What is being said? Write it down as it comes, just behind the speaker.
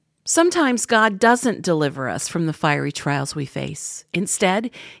Sometimes God doesn't deliver us from the fiery trials we face.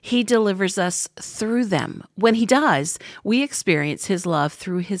 Instead, He delivers us through them. When He does, we experience His love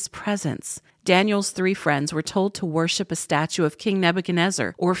through His presence. Daniel's 3 friends were told to worship a statue of King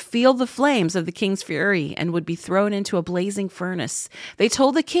Nebuchadnezzar or feel the flames of the king's fury and would be thrown into a blazing furnace. They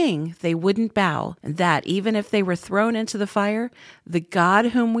told the king they wouldn't bow, and that even if they were thrown into the fire, the God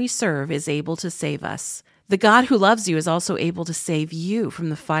whom we serve is able to save us. The God who loves you is also able to save you from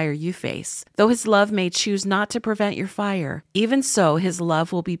the fire you face. Though His love may choose not to prevent your fire, even so His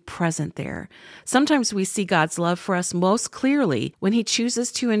love will be present there. Sometimes we see God's love for us most clearly when He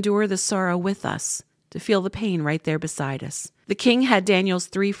chooses to endure the sorrow with us, to feel the pain right there beside us. The king had Daniel's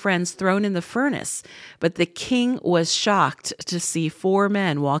 3 friends thrown in the furnace, but the king was shocked to see 4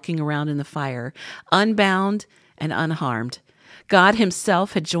 men walking around in the fire, unbound and unharmed. God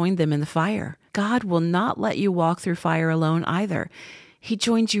Himself had joined them in the fire. God will not let you walk through fire alone either. He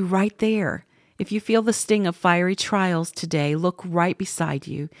joined you right there. If you feel the sting of fiery trials today, look right beside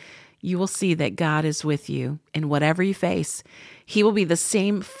you. You will see that God is with you in whatever you face. He will be the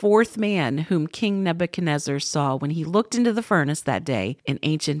same 4th man whom King Nebuchadnezzar saw when he looked into the furnace that day in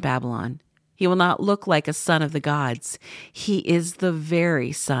ancient Babylon. He will not look like a son of the gods. He is the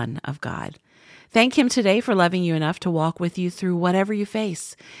very Son of God. Thank Him today for loving you enough to walk with you through whatever you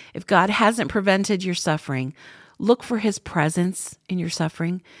face. If God hasn't prevented your suffering, look for His presence in your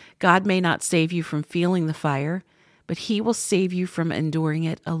suffering. God may not save you from feeling the fire, but He will save you from enduring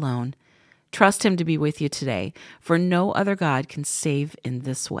it alone. Trust Him to be with you today, for no other God can save in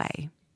this way.